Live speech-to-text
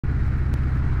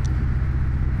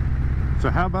So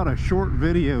how about a short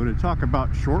video to talk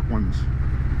about short ones?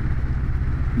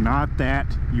 Not that,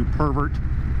 you pervert.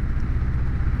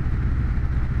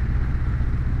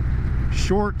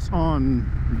 Shorts on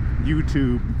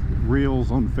YouTube,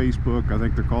 Reels on Facebook, I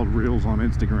think they're called Reels on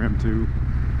Instagram too.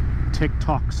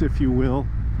 TikToks, if you will.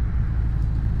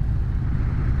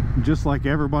 Just like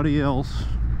everybody else,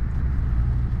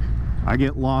 I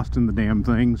get lost in the damn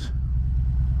things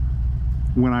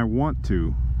when I want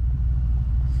to.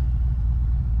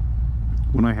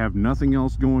 When I have nothing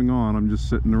else going on, I'm just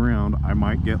sitting around, I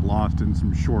might get lost in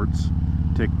some shorts,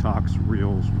 TikToks,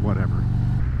 Reels, whatever.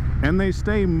 And they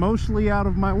stay mostly out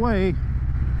of my way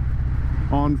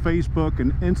on Facebook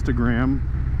and Instagram.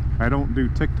 I don't do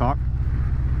TikTok.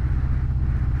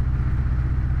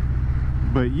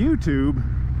 But YouTube,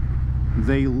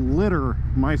 they litter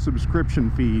my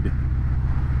subscription feed,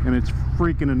 and it's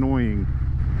freaking annoying.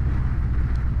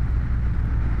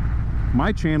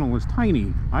 My channel is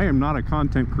tiny. I am not a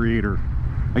content creator.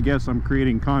 I guess I'm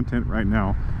creating content right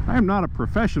now. I am not a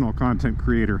professional content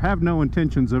creator. Have no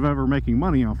intentions of ever making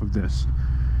money off of this.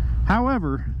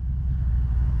 However,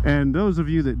 and those of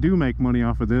you that do make money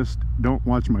off of this don't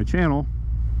watch my channel,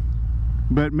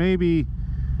 but maybe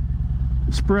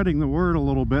spreading the word a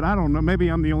little bit. I don't know, maybe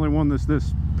I'm the only one that's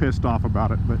this pissed off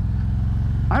about it, but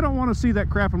I don't want to see that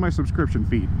crap in my subscription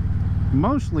feed.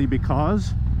 Mostly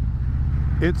because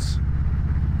it's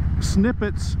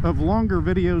snippets of longer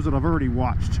videos that I've already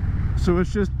watched. So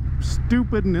it's just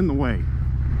stupid and in the way.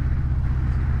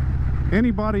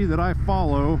 Anybody that I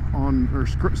follow on or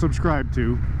subscribe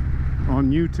to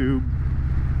on YouTube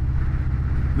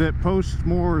that posts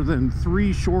more than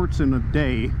 3 shorts in a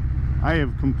day, I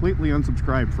have completely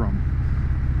unsubscribed from.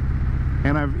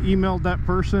 And I've emailed that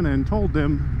person and told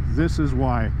them this is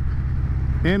why,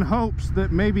 in hopes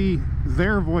that maybe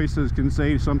their voices can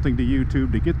say something to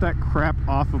YouTube to get that crap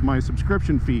off of my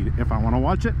subscription feed. If I want to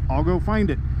watch it, I'll go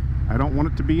find it. I don't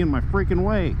want it to be in my freaking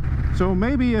way. So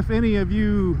maybe if any of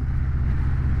you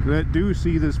that do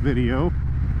see this video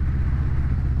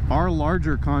are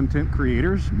larger content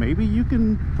creators, maybe you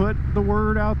can put the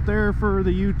word out there for the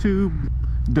YouTube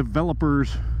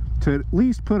developers to at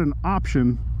least put an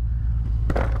option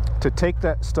to take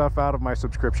that stuff out of my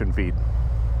subscription feed.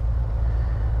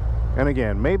 And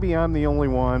again, maybe I'm the only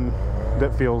one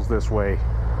that feels this way.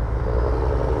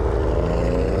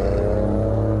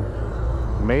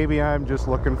 Maybe I'm just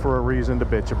looking for a reason to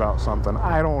bitch about something.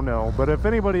 I don't know. But if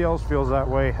anybody else feels that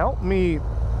way, help me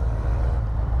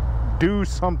do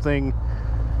something.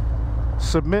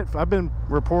 Submit. I've been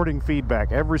reporting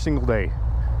feedback every single day.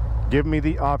 Give me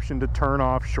the option to turn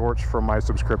off shorts from my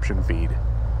subscription feed.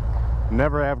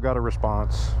 Never have got a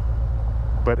response,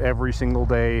 but every single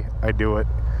day I do it.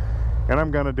 And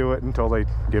I'm going to do it until they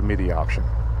give me the option.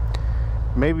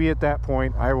 Maybe at that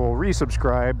point I will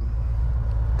resubscribe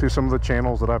to some of the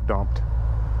channels that I've dumped.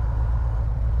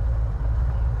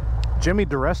 Jimmy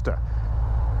DiResta.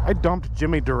 I dumped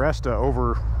Jimmy DiResta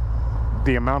over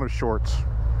the amount of shorts.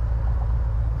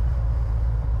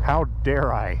 How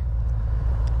dare I?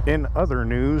 In other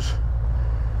news,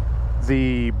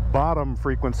 the bottom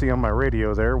frequency on my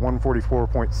radio there,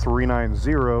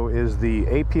 144.390, is the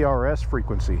APRS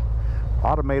frequency.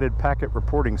 Automated Packet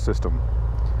Reporting System.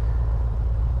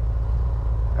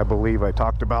 I believe I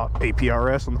talked about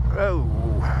APRS on the,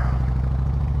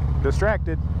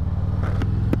 distracted.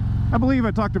 I believe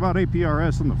I talked about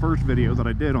APRS in the first video that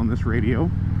I did on this radio.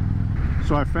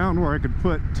 So I found where I could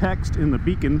put text in the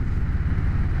beacon.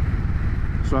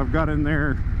 So I've got in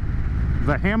there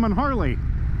the Hammond Harley.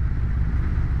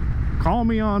 Call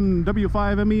me on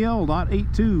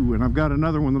W5MEL.82, and I've got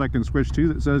another one that I can switch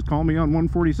to that says call me on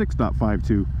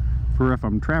 146.52 for if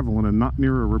I'm traveling and not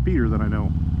near a repeater that I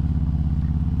know.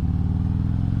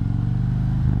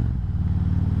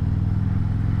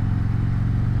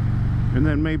 And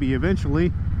then maybe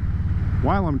eventually,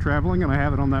 while I'm traveling and I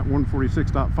have it on that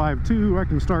 146.52, I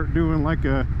can start doing like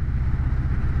a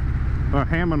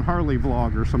Hammond Harley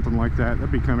vlog or something like that.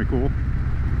 That'd be kind of cool.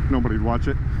 Nobody'd watch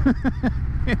it.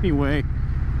 Anyway,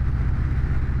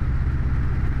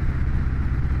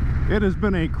 it has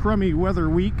been a crummy weather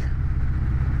week.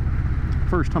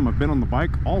 First time I've been on the bike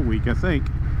all week, I think.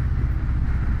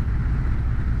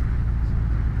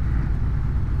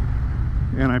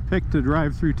 And I picked to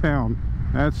drive through town.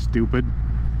 That's stupid.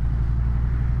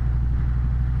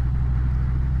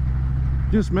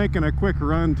 Just making a quick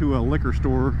run to a liquor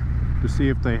store to see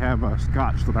if they have a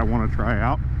scotch that I want to try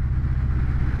out.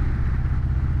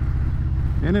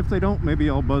 And if they don't, maybe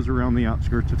I'll buzz around the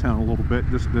outskirts of town a little bit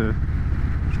just to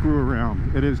screw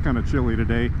around. It is kind of chilly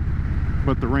today,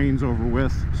 but the rain's over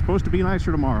with. It's supposed to be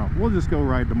nicer tomorrow. We'll just go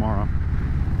ride tomorrow.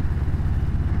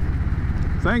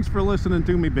 Thanks for listening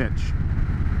to me, bitch.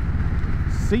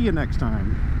 See you next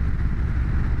time.